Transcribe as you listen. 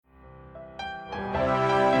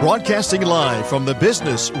Broadcasting live from the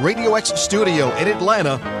Business Radio X studio in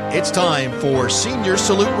Atlanta, it's time for Senior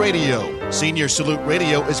Salute Radio. Senior Salute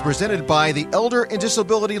Radio is presented by the Elder and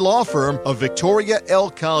Disability Law Firm of Victoria L.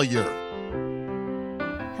 Collier.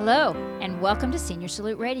 Hello, and welcome to Senior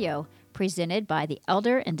Salute Radio, presented by the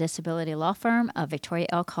Elder and Disability Law Firm of Victoria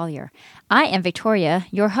L. Collier. I am Victoria,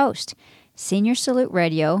 your host. Senior Salute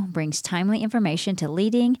Radio brings timely information to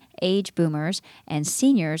leading age boomers and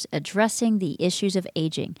seniors addressing the issues of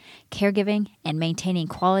aging, caregiving, and maintaining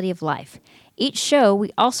quality of life. Each show,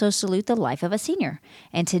 we also salute the life of a senior.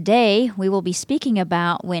 And today, we will be speaking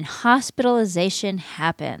about when hospitalization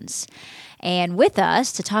happens. And with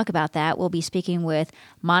us to talk about that, we'll be speaking with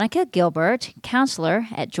Monica Gilbert, counselor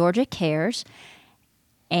at Georgia Cares,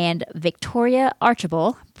 and Victoria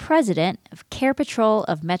Archibald, president of Care Patrol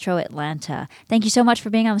of Metro Atlanta. Thank you so much for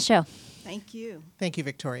being on the show. Thank you. Thank you,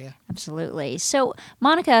 Victoria. Absolutely. So,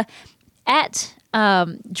 Monica, at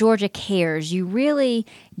Georgia Cares, you really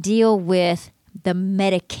deal with the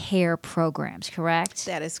Medicare programs, correct?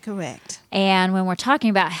 That is correct. And when we're talking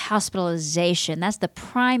about hospitalization, that's the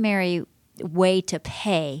primary way to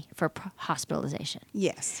pay for hospitalization.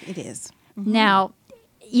 Yes, it is. Mm-hmm. Now,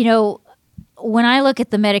 you know, when I look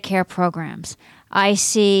at the Medicare programs, I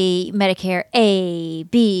see Medicare A,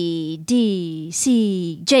 B, D,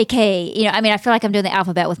 C, J, K. You know, I mean, I feel like I'm doing the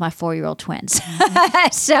alphabet with my 4-year-old twins.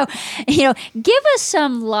 Mm-hmm. So, you know, give us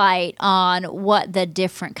some light on what the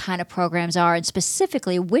different kind of programs are, and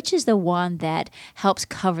specifically, which is the one that helps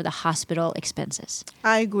cover the hospital expenses.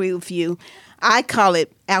 I agree with you. I call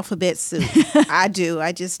it alphabet soup. I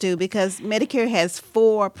just do, because Medicare has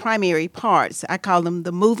 4 primary parts. I call them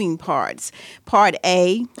the moving parts. Part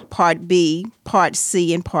A, Part B, Part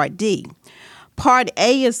C, and Part D. Part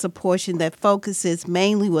A is the portion that focuses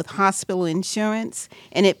mainly with hospital insurance,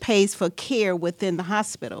 and it pays for care within the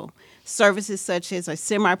hospital. Services such as a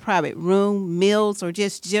semi-private room, meals, or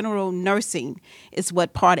just general nursing is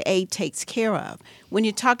what Part A takes care of. When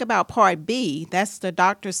you talk about Part B, that's the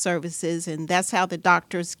doctor services, and that's how the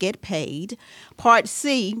doctors get paid. Part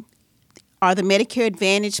C are the Medicare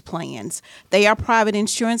Advantage plans. They are private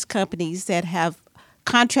insurance companies that have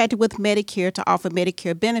contracted with Medicare to offer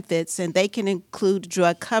Medicare benefits, and they can include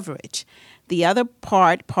drug coverage. The other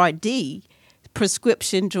part, Part D,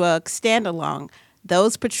 prescription drug standalone.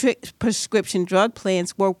 Those prescription drug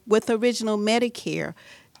plans work with original Medicare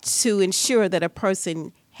to ensure that a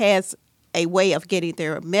person has a way of getting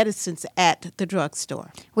their medicines at the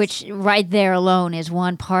drugstore. Which right there alone is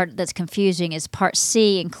one part that's confusing, is Part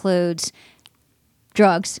C includes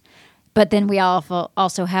drugs, but then we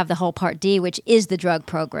also have the whole Part D, which is the drug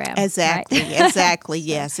program. Exactly, right? Exactly,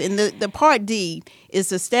 yes. And the Part D is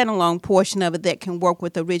the standalone portion of it that can work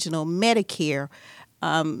with original Medicare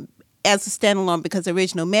as a standalone, because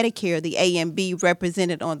original Medicare, the A and B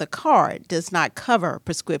represented on the card, does not cover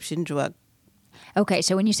prescription drug. Okay,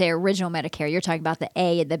 so when you say original Medicare, you're talking about the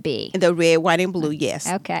A and the B. The red, white, and blue,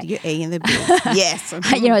 yes. Okay. Your A and the B, yes.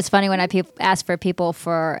 You know, it's funny when I ask for people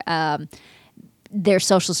for their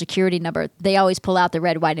Social Security number, they always pull out the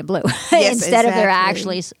red, white, and blue yes, instead exactly. of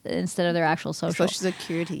their actual social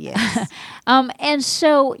Security. Yes. And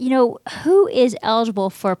so, you know, who is eligible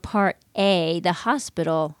for Part A, the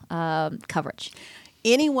hospital coverage?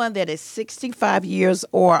 Anyone that is 65 years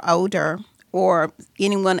or older, or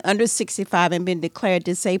anyone under 65 and been declared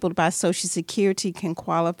disabled by Social Security can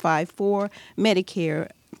qualify for Medicare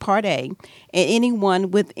Part A, and anyone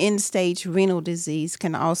with end-stage renal disease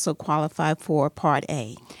can also qualify for Part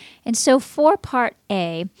A. And so for Part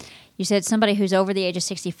A, you said somebody who's over the age of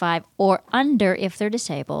 65 or under if they're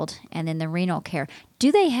disabled, and then the renal care.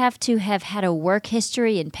 Do they have to have had a work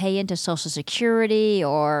history and pay into Social Security,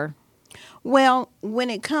 or? Well, when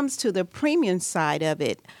it comes to the premium side of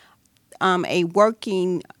it, a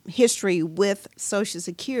working history with Social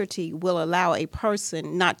Security will allow a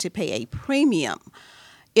person not to pay a premium.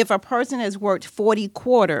 If a person has worked 40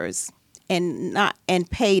 quarters and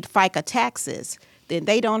paid FICA taxes, then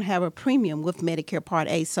they don't have a premium with Medicare Part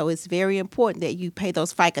A. So it's very important that you pay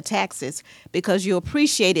those FICA taxes, because you'll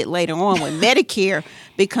appreciate it later on when Medicare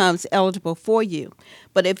becomes eligible for you.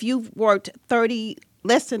 But if you've worked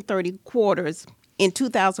less than 30 quarters in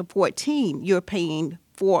 2014, you're paying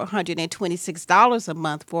 $426 a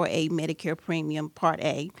month for a Medicare premium Part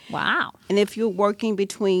A. Wow. And if you're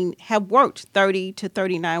have worked 30 to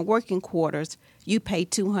 39 working quarters, you pay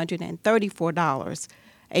 $234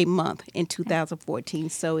 a month in 2014.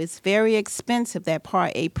 So it's very expensive, that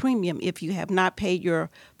Part A premium, if you have not paid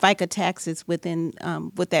your FICA taxes within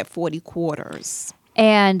with that 40 quarters.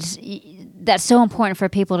 And that's so important for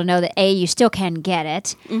people to know that A, you still can get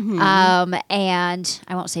it. And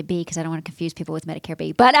I won't say B because I don't want to confuse people with Medicare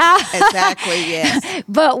B. But Exactly, yes.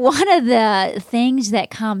 But one of the things that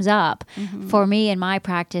comes up for me in my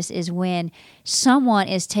practice is when someone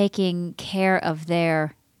is taking care of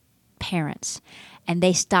their parents and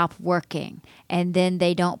they stop working and then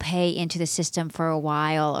they don't pay into the system for a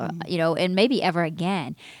while, or, and maybe ever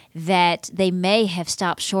again, that they may have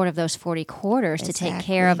stopped short of those 40 quarters to take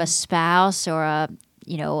care of a spouse or a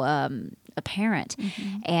parent.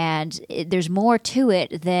 And there's more to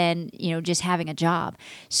it than, just having a job.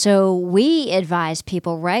 So we advise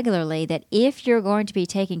people regularly that if you're going to be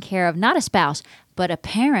taking care of not a spouse, but a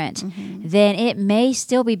parent, then it may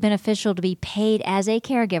still be beneficial to be paid as a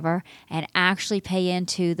caregiver and actually pay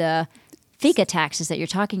into the FICA taxes that you're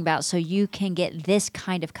talking about so you can get this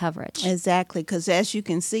kind of coverage. Exactly, because as you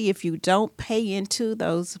can see, if you don't pay into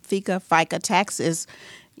those FICA taxes,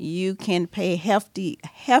 you can pay hefty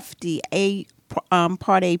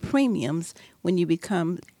Part A premiums when you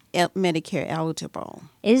become Medicare eligible.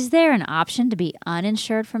 Is there an option to be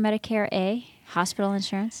uninsured for Medicare A? Hospital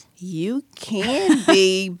insurance? You can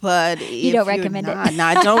be, but you don't recommend it? No,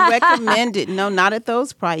 I don't recommend it. No, not at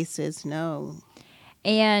those prices, no.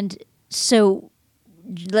 And so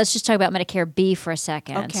let's just talk about Medicare B for a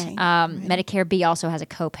second. Okay. Medicare B also has a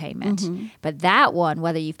copayment. But that one,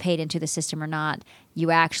 whether you've paid into the system or not, you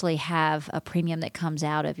actually have a premium that comes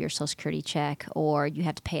out of your Social Security check, or you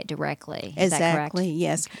have to pay it directly. Is that correct? Exactly,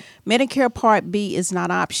 yes. Medicare Part B is not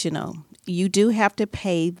optional. You do have to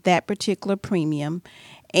pay that particular premium,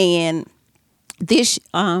 and this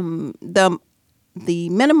the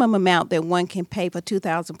minimum amount that one can pay for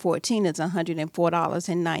 2014 is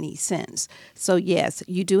 $104.90. So yes,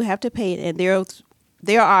 you do have to pay it, and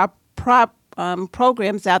there are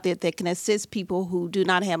programs out there that can assist people who do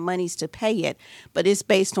not have monies to pay it, but it's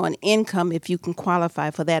based on income if you can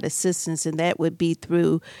qualify for that assistance, and that would be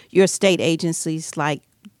through your state agencies like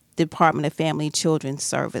Department of Family and Children's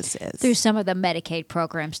Services. Through some of the Medicaid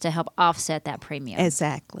programs to help offset that premium.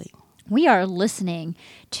 Exactly. We are listening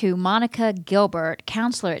to Monica Gilbert,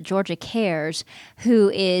 counselor at Georgia Cares, who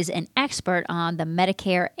is an expert on the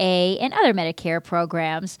Medicare A and other Medicare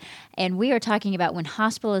programs. And we are talking about when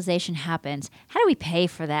hospitalization happens, how do we pay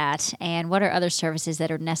for that? And what are other services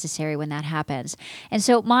that are necessary when that happens? And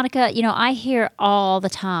so, Monica, I hear all the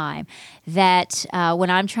time that when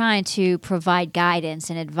I'm trying to provide guidance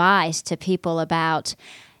and advice to people about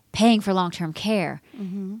paying for long-term care,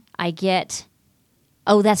 I get,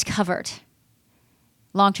 oh, that's covered.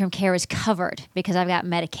 Long-term care is covered because I've got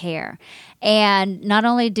Medicare. And not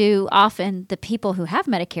only do often the people who have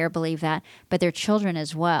Medicare believe that, but their children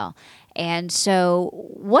as well. And so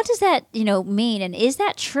what does that, mean? And is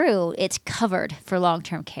that true? It's covered for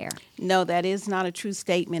long-term care? No, that is not a true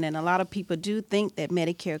statement. And a lot of people do think that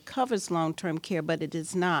Medicare covers long-term care, but it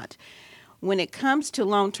is not. When it comes to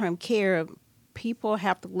long-term care, people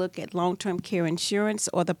have to look at long-term care insurance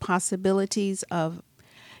or the possibilities of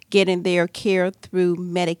getting their care through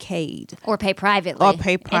Medicaid. Or pay privately.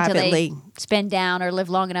 Until they spend down or live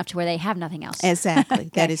long enough to where they have nothing else. Exactly. Okay.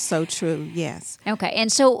 That is so true, yes. Okay.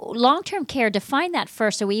 And so long-term care, define that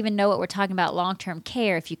first so we even know what we're talking about long-term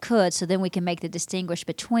care, if you could, so then we can make the distinguish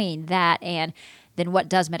between that and then what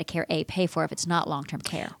does Medicare A pay for if it's not long-term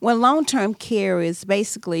care? Well, long-term care is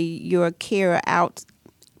basically your care out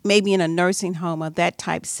maybe in a nursing home or that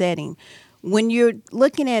type setting. When you're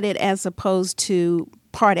looking at it as opposed to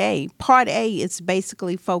Part A is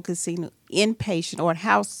basically focusing inpatient or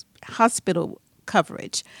hospital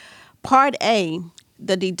coverage. Part A,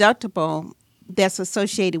 the deductible that's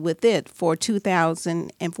associated with it for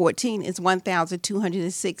 2014 is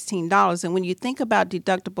 $1,216. And when you think about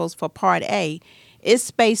deductibles for Part A,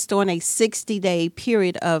 it's based on a 60-day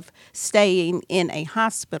period of staying in a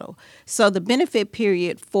hospital. So the benefit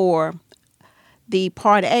period for the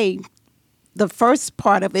Part A, the first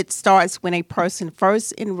part of it starts when a person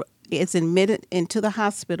first is admitted into the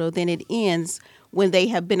hospital, then it ends when they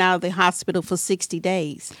have been out of the hospital for 60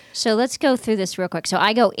 days. So let's go through this real quick. So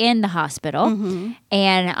I go in the hospital,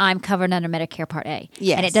 and I'm covered under Medicare Part A.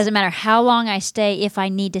 Yes. And it doesn't matter how long I stay if I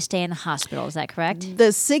need to stay in the hospital. Is that correct?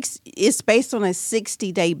 It's based on a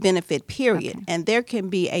 60-day benefit period, and there can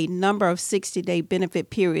be a number of 60-day benefit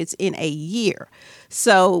periods in a year.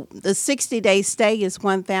 So the 60-day stay is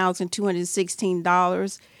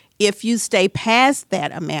 $1,216. If you stay past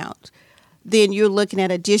that amount, then you're looking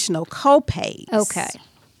at additional co-pays. Okay.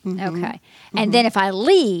 Okay. And then if I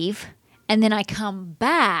leave and then I come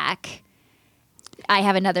back, I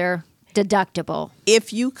have another deductible.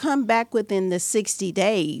 If you come back within the 60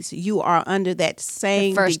 days, you are under that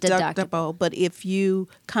same first deductible. But if you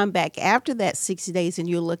come back after that 60 days, and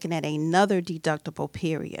you're looking at another deductible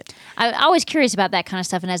period. I'm always curious about that kind of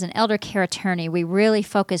stuff. And as an elder care attorney, we really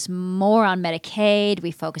focus more on Medicaid.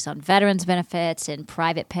 We focus on veterans benefits and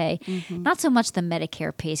private pay, not so much the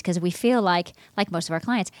Medicare piece, because we feel like most of our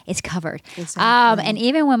clients, it's covered. Exactly. And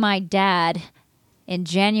even when my dad, in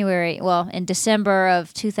December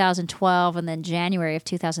of 2012 and then January of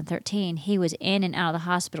 2013, he was in and out of the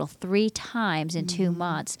hospital 3 times in 2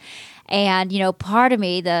 months. And, part of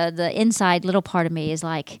me, the inside little part of me is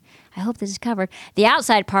like, I hope this is covered. The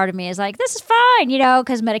outside part of me is like, this is fine,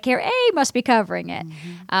 because Medicare A must be covering it.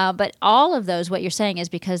 But all of those, what you're saying is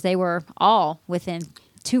because they were all within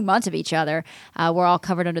 2 months of each other, we're all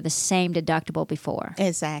covered under the same deductible before.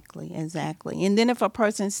 Exactly. And then if a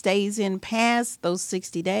person stays in past those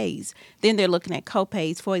 60 days, then they're looking at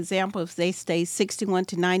copays. For example, if they stay 61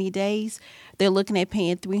 to 90 days, they're looking at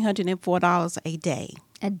paying $304 a day.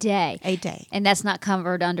 A day. And that's not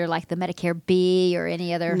covered under like the Medicare B or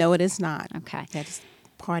any other? No, it is not. Okay. That's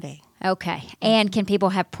Part A. Okay. And can people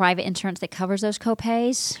have private insurance that covers those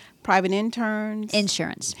copays? Private private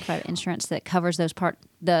insurance that covers those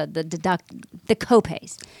the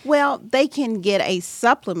copays. Well, they can get a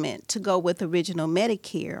supplement to go with original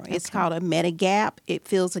Medicare. It's called a Medigap. It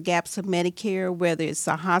fills the gaps of Medicare, whether it's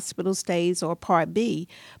a hospital stays or Part B.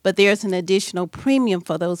 But there's an additional premium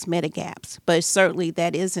for those Medigaps. But certainly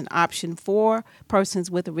that is an option for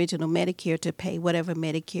persons with original Medicare to pay whatever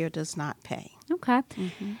Medicare does not pay. Okay.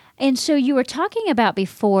 And so you were talking about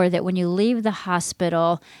before that when you leave the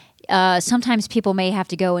hospital, sometimes people may have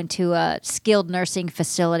to go into a skilled nursing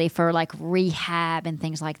facility for like rehab and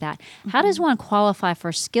things like that. How does one qualify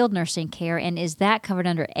for skilled nursing care, and is that covered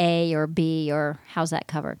under A or B, or how's that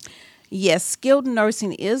covered? Yes, skilled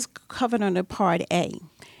nursing is covered under Part A.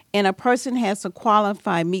 And a person has to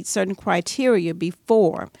qualify, meet certain criteria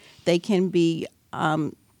before they can be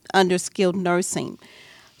under skilled nursing.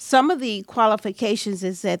 Some of the qualifications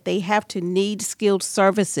is that they have to need skilled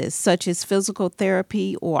services such as physical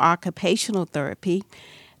therapy or occupational therapy.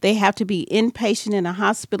 They have to be inpatient in a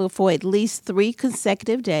hospital for at least 3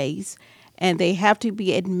 consecutive days, and they have to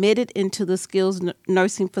be admitted into the skilled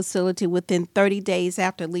nursing facility within 30 days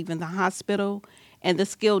after leaving the hospital, and the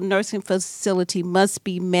skilled nursing facility must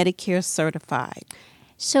be Medicare certified.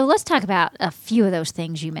 So let's talk about a few of those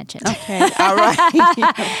things you mentioned. Okay, all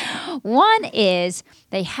right. One is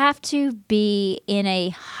they have to be in a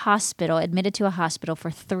hospital, admitted to a hospital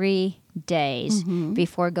for 3 days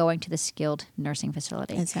before going to the skilled nursing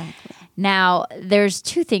facility. Exactly. Now, there's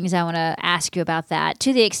 2 things I want to ask you about that,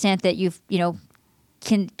 to the extent that you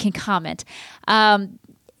can comment. And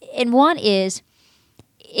one is,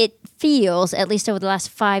 it feels, at least over the last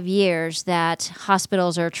 5 years, that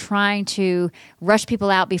hospitals are trying to rush people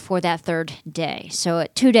out before that 3rd day. So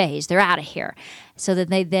at 2 days, they're out of here, so that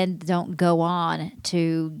they then don't go on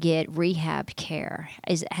to get rehab care.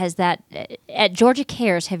 Has that, at Georgia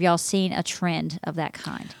Cares, have y'all seen a trend of that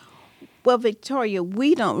kind? Well, Victoria,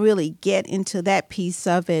 we don't really get into that piece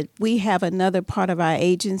of it. We have another part of our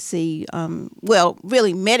agency,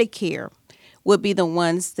 really Medicare would be the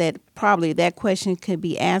ones that probably that question could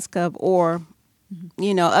be asked of, or,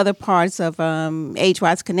 other parts of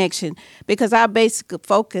Age-Wise Connection, because our basic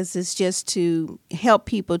focus is just to help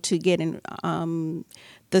people to get in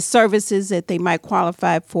the services that they might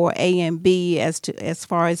qualify for A and B as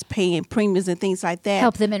far as paying premiums and things like that.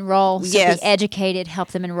 Help them enroll, yes. Be educated,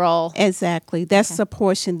 help them enroll. Exactly. That's the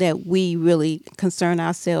portion that we really concern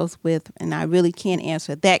ourselves with, and I really can't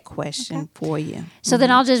answer that question for you. So then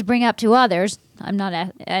I'll just bring up to others. I'm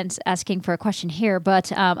not asking for a question here,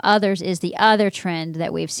 but others is the other trend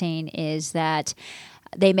that we've seen is that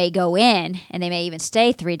they may go in and they may even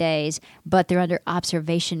stay 3 days, but they're under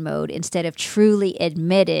observation mode instead of truly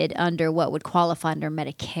admitted under what would qualify under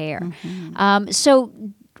Medicare. So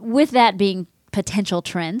with that being potential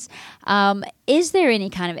trends, is there any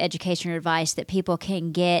kind of education or advice that people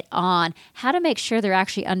can get on how to make sure they're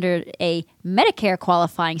actually under a Medicare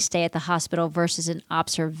qualifying stay at the hospital versus an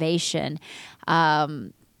observation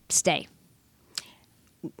stay?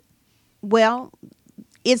 Well,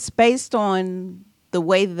 it's based on the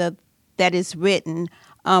way that is written.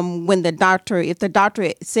 If the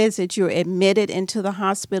doctor says that you're admitted into the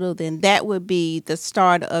hospital, then that would be the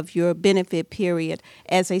start of your benefit period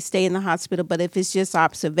as they stay in the hospital. But if it's just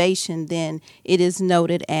observation, then it is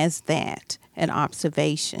noted as that, an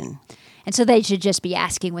observation. And so they should just be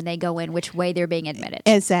asking when they go in which way they're being admitted.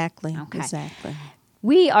 Exactly. Okay. Exactly.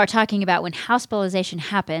 We are talking about when hospitalization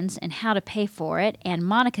happens and how to pay for it, and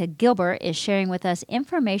Monica Gilbert is sharing with us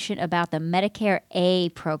information about the Medicare A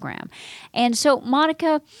program. And so,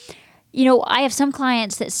 Monica, I have some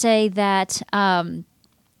clients that say that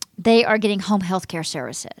they are getting home health care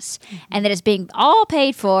services and that it's being all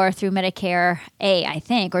paid for through Medicare A, I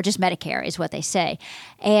think, or just Medicare is what they say.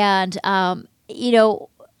 And,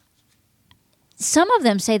 some of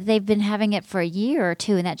them say that they've been having it for a year or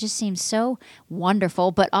two, and that just seems so wonderful,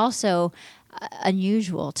 but also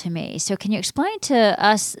unusual to me. So can you explain to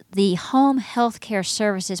us the home health care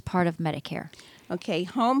services part of Medicare? Okay,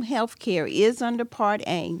 home health care is under Part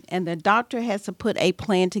A, and the doctor has to put a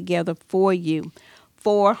plan together for you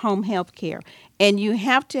for home health care. And you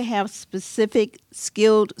have to have specific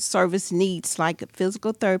skilled service needs like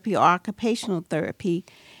physical therapy or occupational therapy.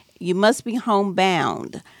 You must be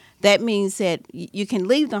homebound. That means that you can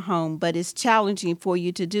leave the home, but it's challenging for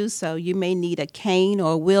you to do so. You may need a cane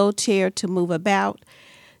or a wheelchair to move about.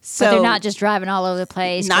 So, but they're not just driving all over the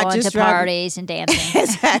place, going to parties and dancing.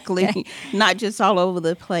 Exactly. Okay. Not just all over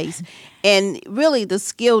the place. And really, the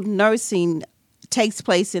skilled nursing takes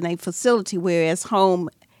place in a facility, whereas home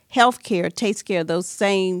health care takes care of those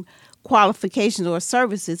same qualifications or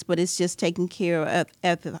services, but it's just taken care of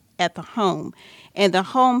at the home. And the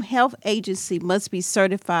home health agency must be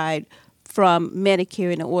certified from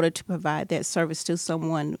Medicare in order to provide that service to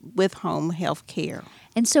someone with home health care.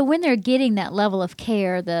 And so when they're getting that level of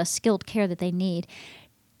care, the skilled care that they need,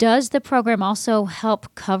 does the program also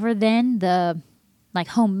help cover then the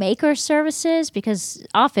homemaker services? Because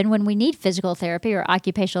often when we need physical therapy or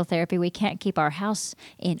occupational therapy, we can't keep our house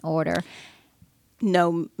in order.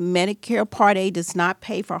 No, Medicare Part A does not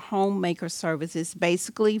pay for homemaker services,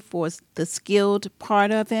 basically for the skilled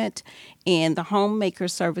part of it, and the homemaker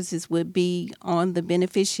services would be on the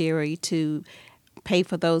beneficiary to pay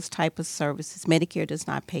for those type of services. Medicare does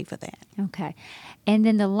not pay for that. Okay. And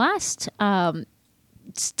then the last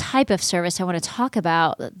type of service I want to talk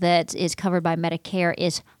about that is covered by Medicare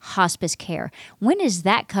is hospice care. When is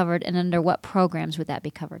that covered, and under what programs would that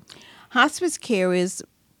be covered? Hospice care is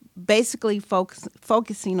basically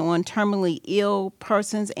focusing on terminally ill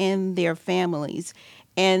persons and their families.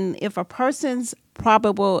 And if a person's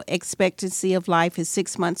probable expectancy of life is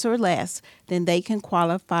 6 months or less, then they can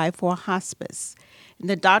qualify for hospice. And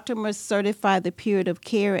the doctor must certify the period of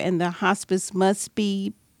care, and the hospice must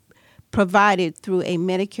be provided through a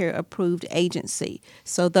Medicare-approved agency.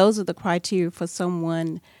 So those are the criteria for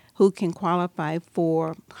someone who can qualify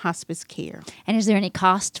for hospice care. And is there any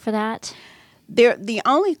cost for that? The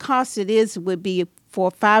only cost would be for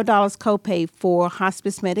 $5 copay for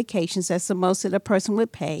hospice medications. That's the most that a person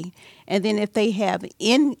would pay. And then if they have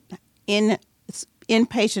inpatient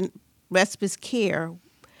respite care,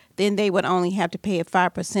 then they would only have to pay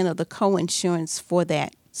 5% of the co-insurance for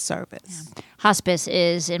that service. Yeah. Hospice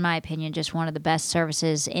is, in my opinion, just one of the best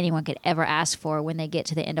services anyone could ever ask for when they get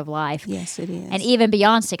to the end of life. Yes, it is. And even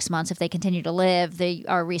beyond 6 months, if they continue to live, they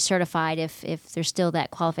are recertified if there's still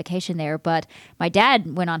that qualification there. But my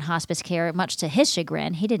dad went on hospice care, much to his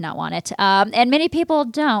chagrin. He did not want it. And many people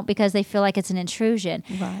don't because they feel like it's an intrusion.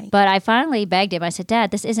 Right. But I finally begged him. I said,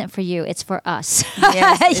 Dad, this isn't for you. It's for us.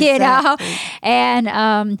 Yes, exactly. You know?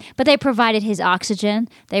 And but they provided his oxygen.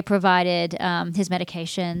 They provided his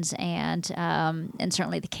medications and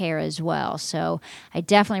certainly the care as well. So I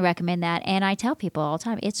definitely recommend that. And I tell people all the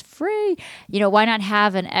time, it's free. Why not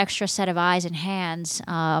have an extra set of eyes and hands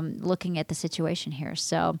looking at the situation here?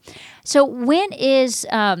 So when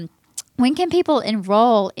can people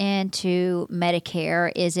enroll into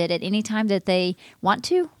Medicare? Is it at any time that they want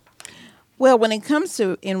to? Well, when it comes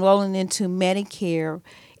to enrolling into Medicare,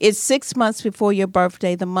 it's 6 months before your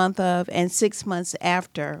birthday, the month of, and 6 months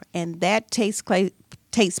after. And that takes place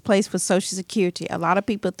for Social Security. A lot of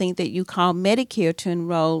people think that you call Medicare to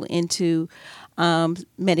enroll into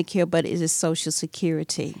Medicare, but it is Social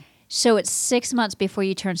Security. So it's 6 months before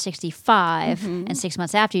you turn 65 and 6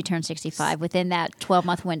 months after you turn 65 within that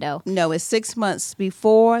 12-month window. No, it's 6 months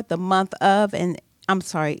before, the month of,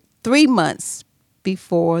 3 months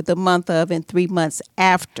before, the month of, and 3 months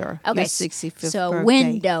after your 65th birthday. So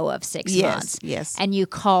window of 6 months. Yes. And you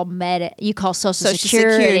call Social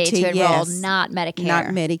Security to enroll, yes. not Medicare. Not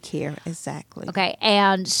Medicare, exactly. Okay,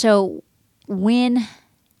 and so when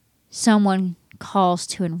someone calls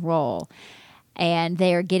to enroll and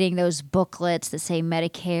they are getting those booklets that say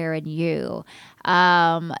Medicare and you,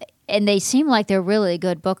 and they seem like they're really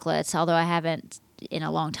good booklets, although I haven't in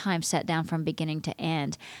a long time sat down from beginning to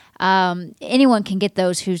end. Anyone can get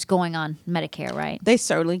those who's going on Medicare, right? They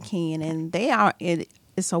certainly can, and they are.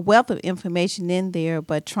 It's a wealth of information in there,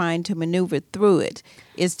 but trying to maneuver through it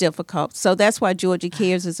is difficult. So that's why Georgia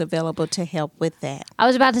Cares is available to help with that. I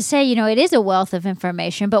was about to say, it is a wealth of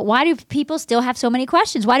information, but why do people still have so many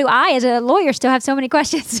questions? Why do I, as a lawyer, still have so many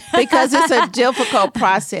questions? Because it's a difficult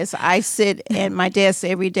process. I sit at my desk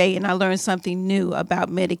every day and I learn something new about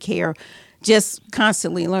Medicare, just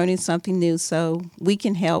constantly learning something new. So we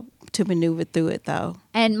can help to maneuver through it, though.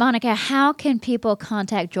 And Monica, how can people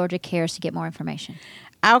contact Georgia Cares to get more information?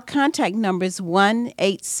 Our contact number is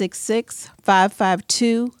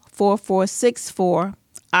 1-866-552-4464,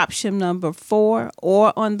 option number 4,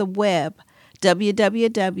 or on the web,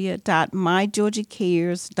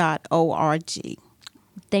 www.mygeorgiacares.org.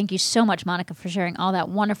 Thank you so much, Monica, for sharing all that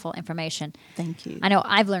wonderful information. Thank you. I know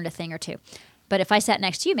I've learned a thing or two, but if I sat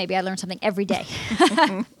next to you, maybe I'd learn something every day.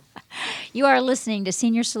 You are listening to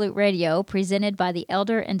Senior Salute Radio, presented by the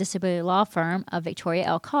Elder and Disability Law Firm of Victoria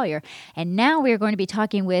L. Collier. And now we are going to be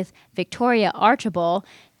talking with Victoria Archibald,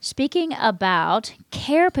 speaking about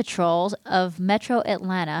care patrols of Metro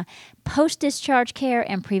Atlanta, post-discharge care,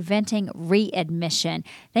 and preventing readmission.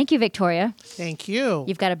 Thank you, Victoria. Thank you.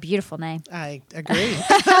 You've got a beautiful name. I agree.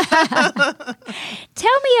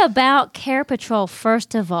 Tell me about Care Patrol,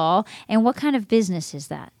 first of all, and what kind of business is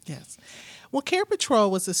that? Yes. Well, Care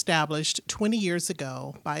Patrol was established 20 years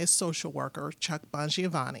ago by a social worker, Chuck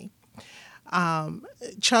Bongiovanni.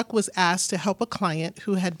 Chuck was asked to help a client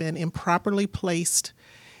who had been improperly placed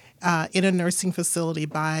in a nursing facility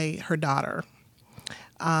by her daughter.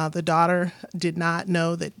 The daughter did not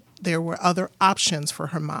know that there were other options for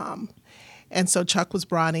her mom. And so Chuck was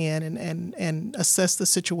brought in and assessed the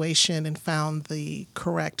situation and found the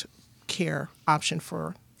correct care option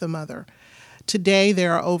for the mother. Today,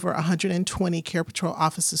 there are over 120 Care Patrol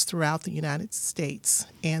offices throughout the United States,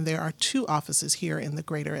 and there are 2 offices here in the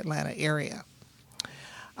greater Atlanta area.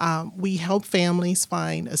 We help families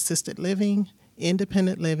find assisted living,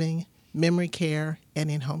 independent living, memory care,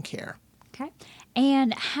 and in-home care. Okay.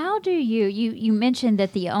 And how do you mentioned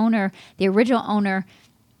that the original owner,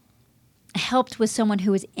 helped with someone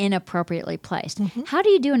who was inappropriately placed. Mm-hmm. How do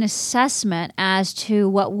you do an assessment as to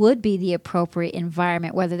what would be the appropriate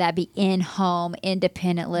environment, whether that be in-home,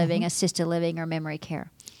 independent living, assisted living, or memory care?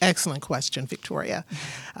 Excellent question, Victoria.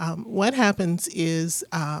 What happens is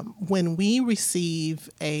when we receive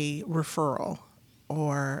a referral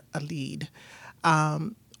or a lead,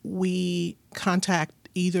 we contact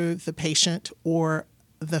either the patient or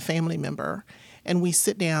the family member, and we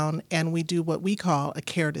sit down and we do what we call a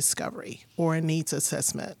care discovery or a needs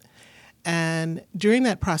assessment. And during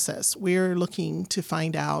that process, we're looking to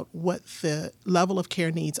find out what the level of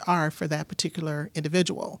care needs are for that particular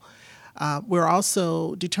individual. We're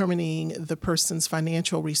also determining the person's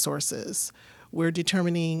financial resources. We're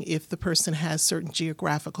determining if the person has certain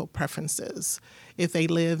geographical preferences. If they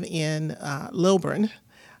live in Lilburn,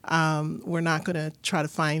 we're not going to try to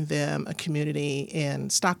find them a community in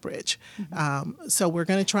Stockbridge. So we're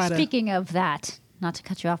going to try to... Speaking of that, not to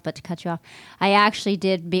cut you off, but to cut you off, I actually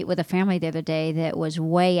did meet with a family the other day that was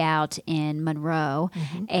way out in Monroe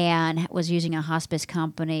and was using a hospice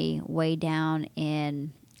company way down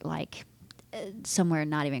in somewhere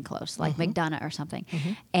not even close, like McDonough or something.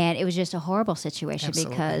 And it was just a horrible situation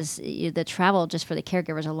because the travel just for the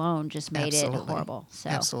caregivers alone just made it horrible. So.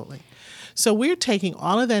 Absolutely. So we're taking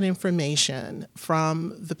all of that information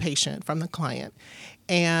from the patient, from the client,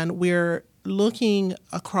 and we're looking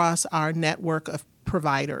across our network of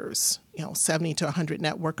providers, 70 to 100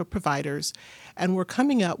 network of providers, and we're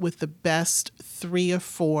coming up with the best 3 or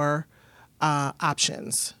 4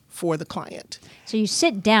 options for the client. So you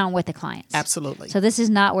sit down with the clients. Absolutely. So this is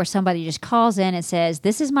not where somebody just calls in and says,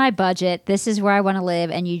 this is my budget, this is where I want to live,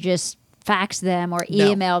 and you just fax them or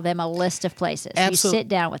email them a list of places. You sit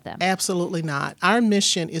down with them. Absolutely not. Our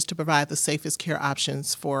mission is to provide the safest care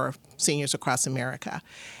options for seniors across America.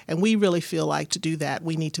 And we really feel like to do that,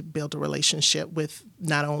 we need to build a relationship with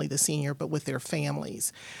not only the senior, but with their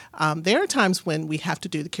families. There are times when we have to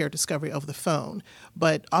do the care discovery over the phone,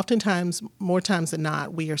 but oftentimes, more times than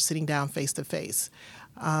not, we are sitting down face to face.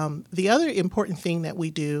 The other important thing that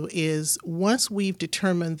we do is once we've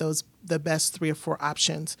determined the best 3 or 4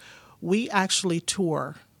 options, we actually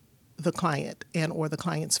tour the client and or the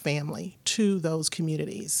client's family to those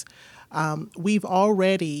communities. We've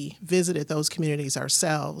already visited those communities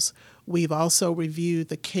ourselves. We've also reviewed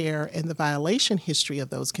the care and the violation history of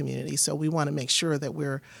those communities, so we want to make sure that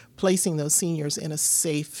we're placing those seniors in a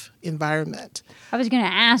safe environment. I was going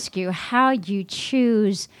to ask you how you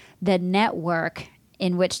choose the network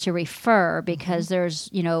in which to refer because there's,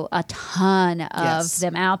 a ton of Yes.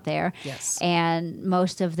 them out there. Yes. And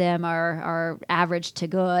most of them are average to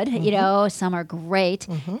good, some are great,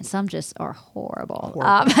 and some just are horrible.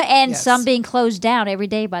 And Yes. some being closed down every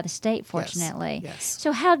day by the state, fortunately. Yes.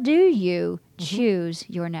 So how do you choose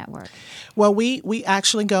your network? Well, we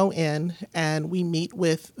actually go in and we meet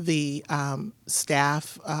with the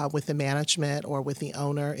staff, with the management or with the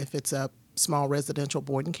owner if it's a small residential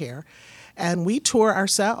board and care, and we tour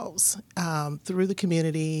ourselves through the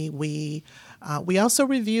community. We also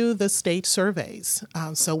review the state surveys,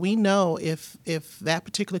 so we know if that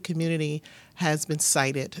particular community has been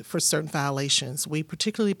cited for certain violations. We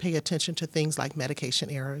particularly pay attention to things like medication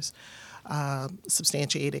errors,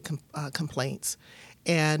 substantiated complaints,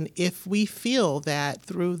 and if we feel that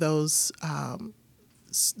through those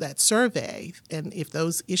that survey, and if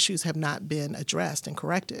those issues have not been addressed and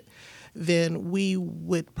corrected, then we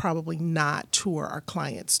would probably not tour our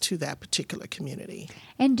clients to that particular community.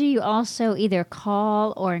 And do you also either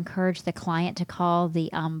call or encourage the client to call the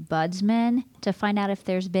ombudsman to find out if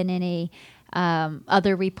there's been any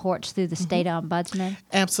other reports through the state ombudsman?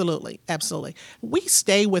 Absolutely, absolutely. We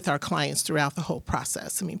stay with our clients throughout the whole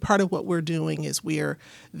process. I mean, part of what we're doing is we're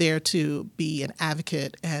there to be an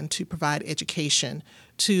advocate and to provide education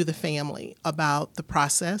to the family about the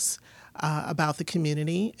process, about the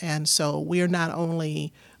community. And so we are not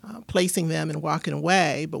only placing them and walking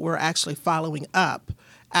away, but we're actually following up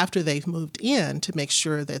after they've moved in to make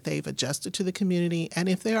sure that they've adjusted to the community. And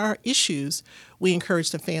if there are issues, we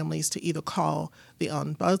encourage the families to either call the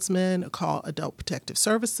ombudsman or call Adult Protective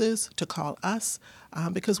Services, to call us,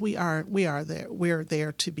 because we're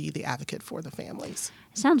there to be the advocate for the families.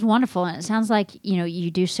 Sounds wonderful, and it sounds like you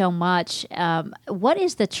do so much. What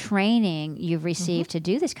is the training you've received to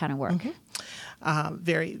do this kind of work?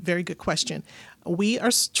 Very, very good question. We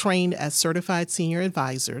are trained as certified senior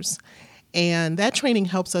advisors, and that training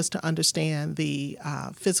helps us to understand the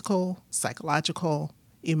physical, psychological,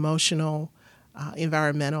 emotional,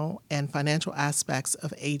 environmental, and financial aspects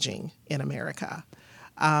of aging in America.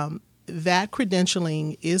 That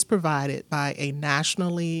credentialing is provided by a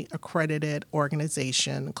nationally accredited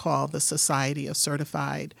organization called the Society of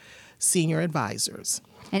Certified Senior Advisors.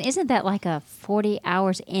 And isn't that like a 40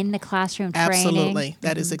 hours in the classroom training? Absolutely.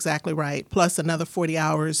 That is exactly right. Plus another 40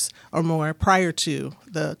 hours or more prior to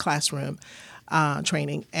the classroom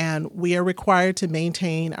training. And we are required to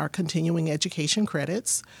maintain our continuing education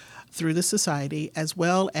credits through the society, as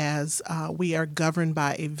well as we are governed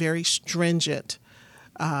by a very stringent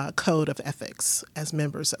code of ethics as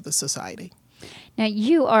members of the society. Now,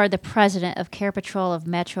 you are the president of Care Patrol of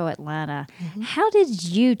Metro Atlanta. How did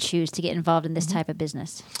you choose to get involved in this type of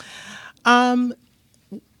business?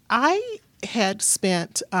 I had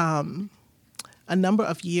spent a number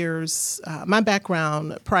of years, my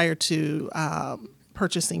background prior to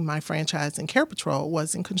purchasing my franchise in Care Patrol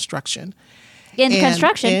was in construction. In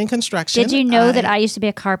construction? In construction. Did you know that I used to be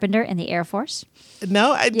a carpenter in the Air Force?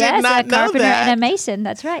 No, I did yes, not a know carpenter that. and a mason.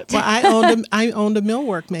 That's right. Well, I owned a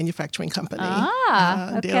millwork manufacturing company.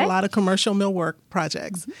 Okay. Did a lot of commercial millwork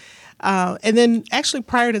projects. And then actually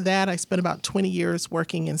prior to that, I spent about 20 years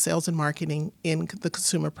working in sales and marketing in the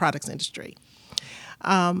consumer products industry.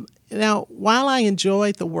 Now, while I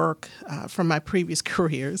enjoyed the work from my previous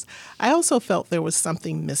careers, I also felt there was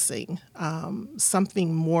something missing,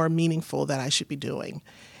 something more meaningful that I should be doing.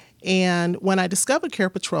 And when I discovered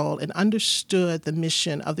Care Patrol and understood the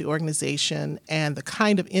mission of the organization and the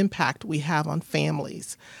kind of impact we have on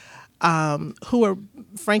families who are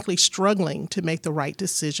frankly struggling to make the right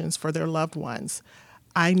decisions for their loved ones,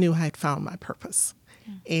 I knew I had found my purpose.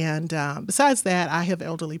 And besides that, I have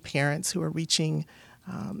elderly parents who are reaching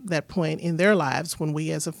that point in their lives when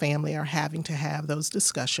we as a family are having to have those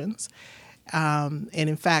discussions. And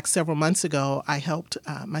in fact, several months ago, I helped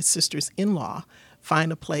my sister's in-law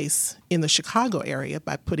find a place in the Chicago area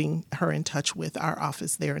by putting her in touch with our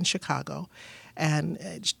office there in Chicago. And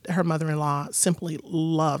her mother-in-law simply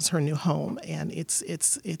loves her new home, and it's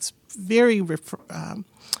very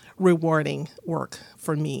rewarding work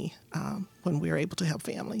for me when we're able to help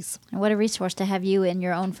families. And what a resource to have you in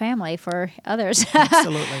your own family for others.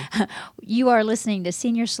 Absolutely. You are listening to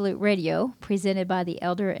Senior Salute Radio, presented by the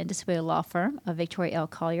Elder and Disability Law Firm of Victoria L.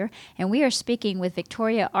 Collier. And we are speaking with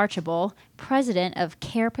Victoria Archibald, president of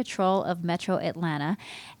Care Patrol of Metro Atlanta.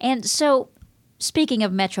 And so, speaking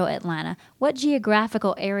of Metro Atlanta, what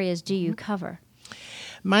geographical areas do you cover?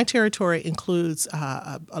 My territory includes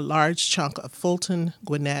a large chunk of Fulton,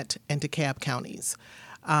 Gwinnett, and DeKalb counties.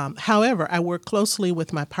 However, I work closely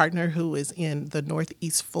with my partner who is in the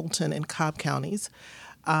northeast Fulton and Cobb counties.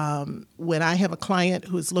 When I have a client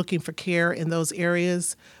who is looking for care in those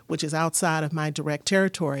areas, which is outside of my direct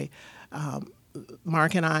territory,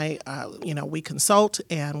 Mark and I, we consult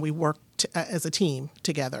and we work as a team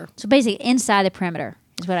together. So basically inside the perimeter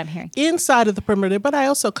is what I'm hearing. Inside of the perimeter, but I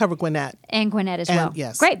also cover Gwinnett. And Gwinnett as well.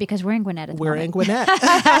 Yes. Great, because we're in Gwinnett at the We're moment. in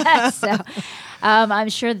Gwinnett. So I'm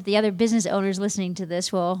sure that the other business owners listening to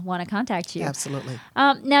this will want to contact you. Absolutely.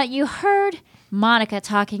 Now, you heard Monica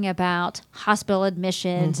talking about hospital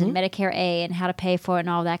admissions and Medicare A and how to pay for it and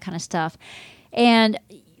all that kind of stuff. And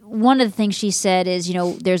one of the things she said is,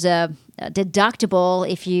 there's a deductible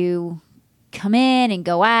if you come in and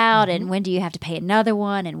go out, and when do you have to pay another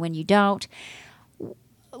one and when you don't.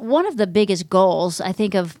 One of the biggest goals, I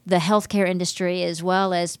think, of the healthcare industry as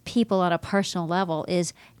well as people on a personal level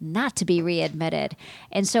is not to be readmitted.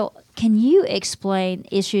 And so can you explain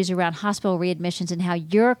issues around hospital readmissions and how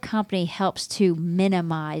your company helps to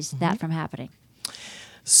minimize that from happening?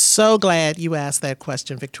 So glad you asked that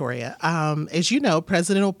question, Victoria. As you know,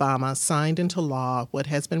 President Obama signed into law what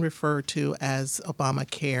has been referred to as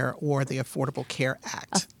Obamacare or the Affordable Care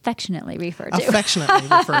Act. Affectionately referred to. Affectionately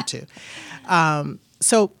referred to.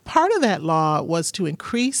 So part of that law was to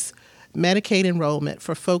increase Medicaid enrollment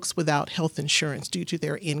for folks without health insurance due to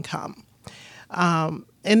their income. And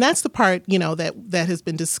that's the part, that has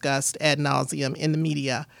been discussed ad nauseum in the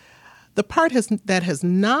media. The part that has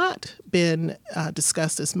not been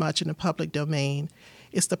discussed as much in the public domain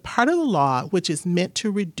is the part of the law which is meant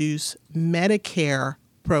to reduce Medicare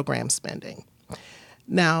program spending.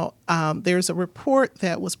 Now, there's a report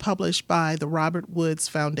that was published by the Robert Woods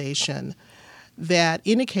Foundation that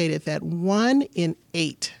indicated that 1 in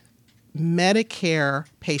 8 Medicare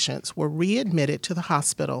patients were readmitted to the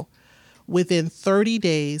hospital within 30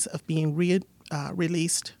 days of being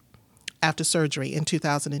released after surgery in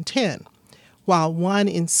 2010, while 1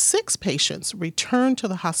 in 6 patients returned to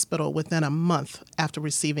the hospital within a month after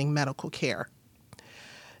receiving medical care.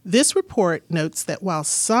 This report notes that while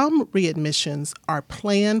some readmissions are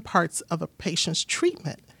planned parts of a patient's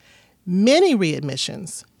treatment, many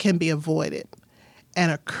readmissions can be avoided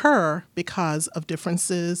and occur because of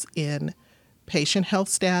differences in patient health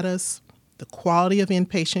status, the quality of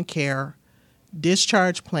inpatient care,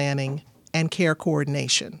 discharge planning, and care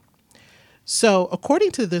coordination. So,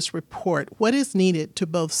 according to this report, what is needed to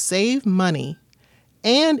both save money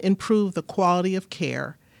and improve the quality of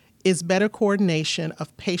care is better coordination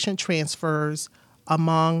of patient transfers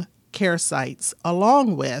among care sites,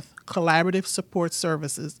 along with collaborative support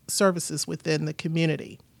services within the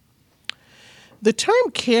community. The term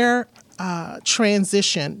care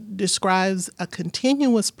transition describes a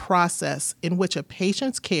continuous process in which a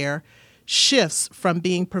patient's care shifts from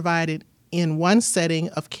being provided in one setting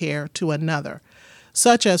of care to another,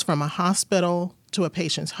 such as from a hospital to a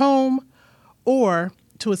patient's home or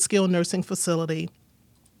to a skilled nursing facility,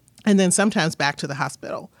 and then sometimes back to the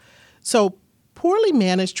hospital. So poorly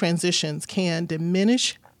managed transitions can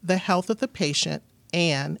diminish the health of the patient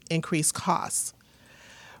and increase costs.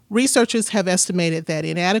 Researchers have estimated that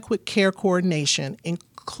inadequate care coordination,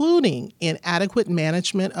 including inadequate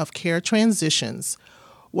management of care transitions,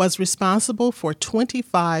 was responsible for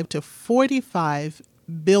 25 to 45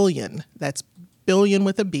 billion, that's billion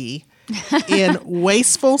with a B, in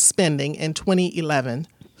wasteful spending in 2011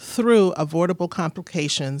 through avoidable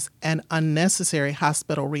complications and unnecessary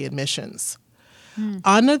hospital readmissions.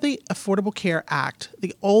 Under the Affordable Care Act,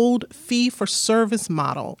 the old fee-for-service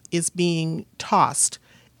model is being tossed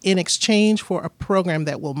in exchange for a program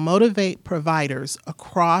that will motivate providers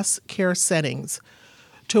across care settings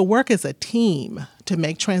to work as a team to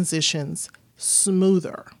make transitions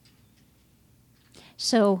smoother.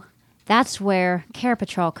 So that's where Care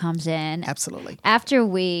Patrol comes in. Absolutely. After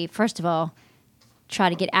we, first of all, try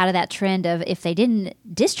to get out of that trend of if they didn't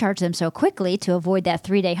discharge them so quickly to avoid that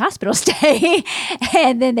 3-day hospital stay,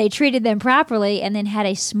 and then they treated them properly and then had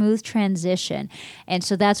a smooth transition. And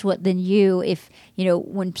so that's what then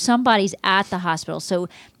when somebody's at the hospital. So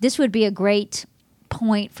this would be a great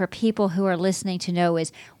point for people who are listening to know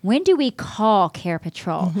is, when do we call Care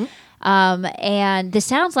Patrol? And this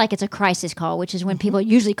sounds like it's a crisis call, which is when people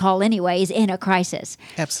usually call anyways in a crisis.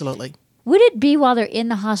 Absolutely. Would it be while they're in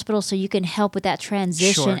the hospital so you can help with that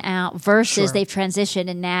transition Sure. out versus Sure. they've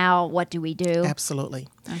transitioned and now what do we do? Absolutely.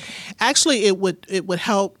 Okay. Actually, it would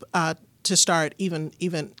help to start even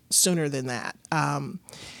sooner than that.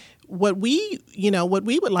 What we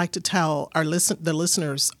would like to tell the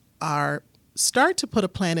listeners are, start to put a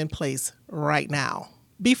plan in place right now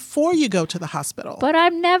before you go to the hospital. But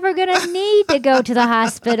I'm never going to need to go to the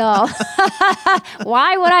hospital.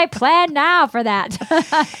 Why would I plan now for that?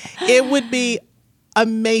 It would be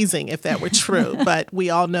amazing if that were true, but we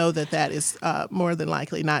all know that that is more than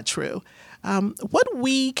likely not true. What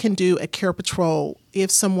we can do at Care Patrol if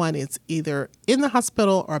someone is either in the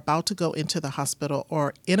hospital or about to go into the hospital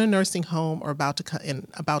or in a nursing home or about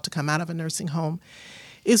to come out of a nursing home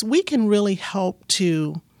is we can really help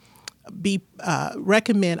to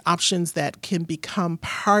recommend options that can become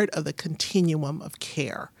part of the continuum of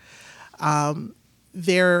care.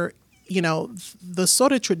 The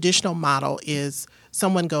sort of traditional model is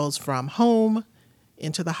someone goes from home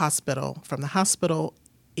into the hospital, from the hospital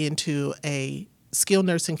into a skilled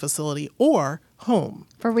nursing facility or home.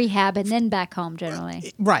 For rehab and then back home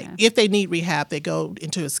generally. Right. Yeah. If they need rehab, they go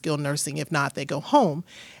into a skilled nursing. If not, they go home.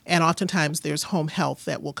 And oftentimes there's home health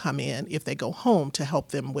that will come in if they go home to help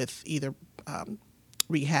them with either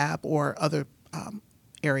rehab or other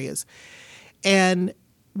areas. And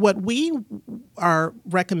what we are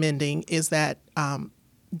recommending is that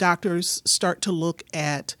doctors start to look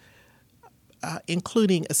at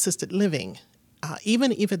including assisted living,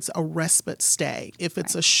 even if it's a respite stay, if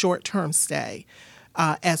it's a short-term stay,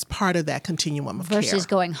 as part of that continuum of care. Versus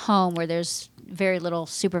going home where there's very little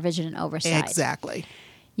supervision and oversight. Exactly.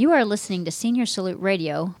 You are listening to Senior Salute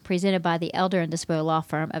Radio, presented by the Elder and Disability Law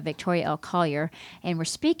Firm of Victoria L. Collier, and we're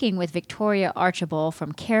speaking with Victoria Archibald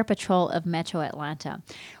from Care Patrol of Metro Atlanta.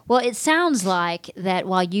 Well, it sounds like that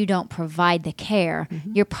while you don't provide the care,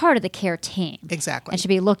 you're part of the care team. Exactly. And should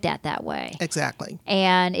be looked at that way. Exactly.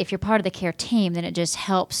 And if you're part of the care team, then it just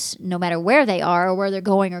helps no matter where they are or where they're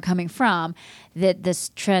going or coming from, that this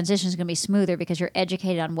transition is going to be smoother because you're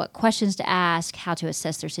educated on what questions to ask, how to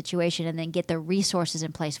assess their situation, and then get the resources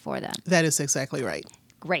in place for them. That is exactly right.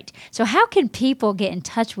 Great. So how can people get in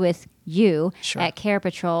touch with you Sure. at Care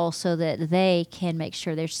Patrol so that they can make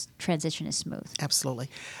sure their transition is smooth? Absolutely.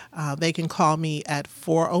 They can call me at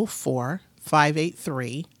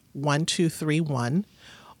 404-583-1231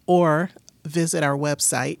 or visit our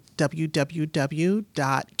website,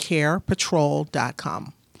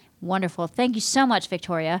 www.carepatrol.com. Wonderful. Thank you so much,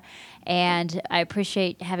 Victoria. And I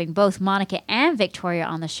appreciate having both Monica and Victoria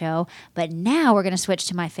on the show. But now we're going to switch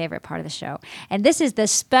to my favorite part of the show. And this is the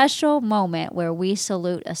special moment where we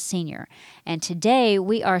salute a senior. And today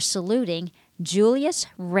we are saluting Julius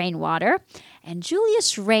Rainwater. And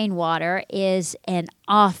Julius Rainwater is an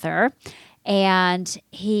author, and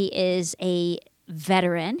he is a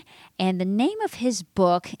veteran. And the name of his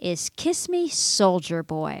book is Kiss Me, Soldier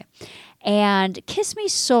Boy. And Kiss Me,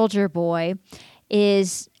 Soldier Boy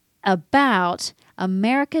is about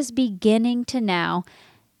America's beginning to now,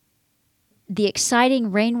 the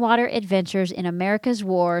exciting rainwater adventures in America's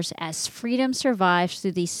wars as freedom survives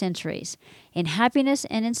through these centuries. In happiness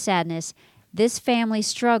and in sadness, this family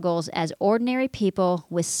struggles as ordinary people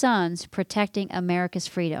with sons protecting America's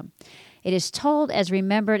freedom. It is told as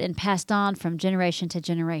remembered and passed on from generation to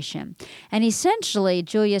generation. And essentially,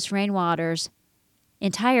 Julius Rainwater's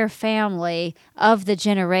entire family of the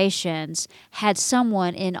generations had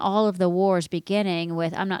someone in all of the wars beginning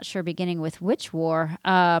with, I'm not sure beginning with which war,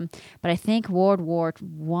 but I think World War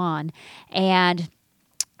I. And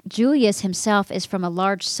Julius himself is from a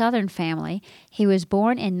large Southern family. He was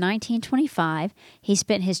born in 1925. He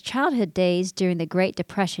spent his childhood days during the Great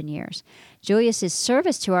Depression years. Julius's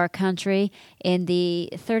service to our country in the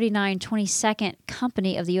 39 22nd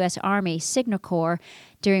Company of the U.S. Army Signal Corps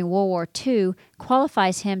during World War II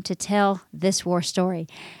qualifies him to tell this war story.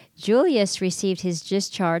 Julius received his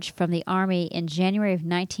discharge from the Army in January of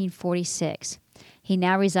 1946. He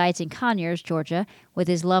now resides in Conyers, Georgia, with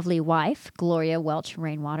his lovely wife, Gloria Welch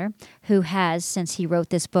Rainwater, who has, since he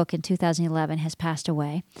wrote this book in 2011, has passed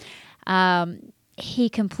away. He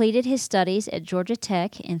completed his studies at Georgia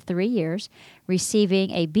Tech in 3 years,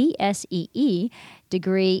 receiving a BSEE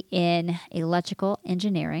degree in electrical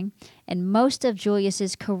engineering, and most of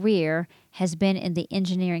Julius's career has been in the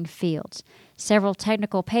engineering fields. Several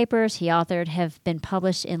technical papers he authored have been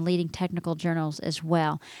published in leading technical journals as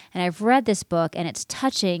well. And I've read this book, and it's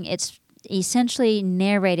touching. It's essentially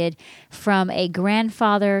narrated from a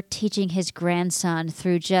grandfather teaching his grandson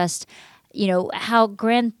through just, how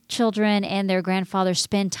grandchildren and their grandfather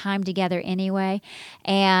spend time together anyway.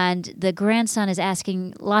 And the grandson is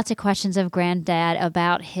asking lots of questions of granddad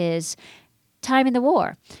about his time in the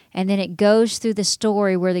war. And then it goes through the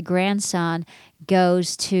story where the grandson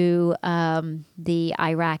goes to the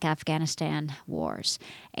Iraq-Afghanistan wars.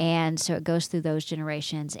 And so it goes through those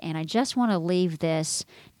generations. And I just want to leave this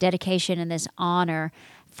dedication and this honor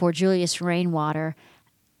for Julius Rainwater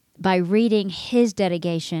by reading his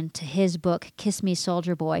dedication to his book, Kiss Me,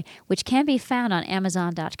 Soldier Boy, which can be found on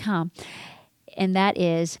Amazon.com. And that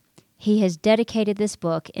is, He has dedicated this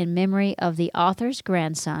book in memory of the author's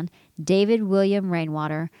grandson, David William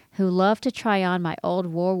Rainwater, who loved to try on my old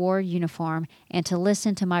World War uniform and to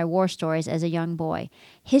listen to my war stories as a young boy.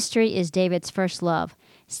 History is David's first love.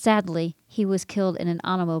 Sadly, he was killed in an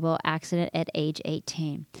automobile accident at age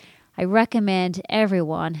 18. I recommend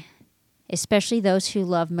everyone, especially those who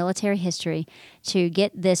love military history, to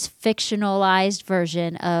get this fictionalized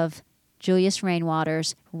version of Julius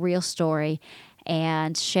Rainwater's real story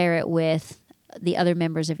and share it with the other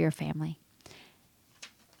members of your family.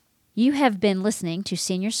 You have been listening to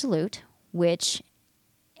Senior Salute, which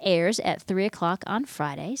airs at 3 o'clock on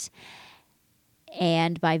Fridays,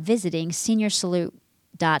 and by visiting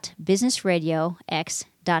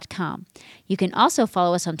seniorsalute.businessradiox.com. You can also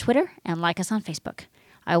follow us on Twitter and like us on Facebook.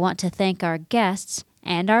 I want to thank our guests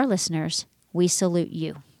and our listeners. We salute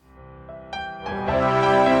you.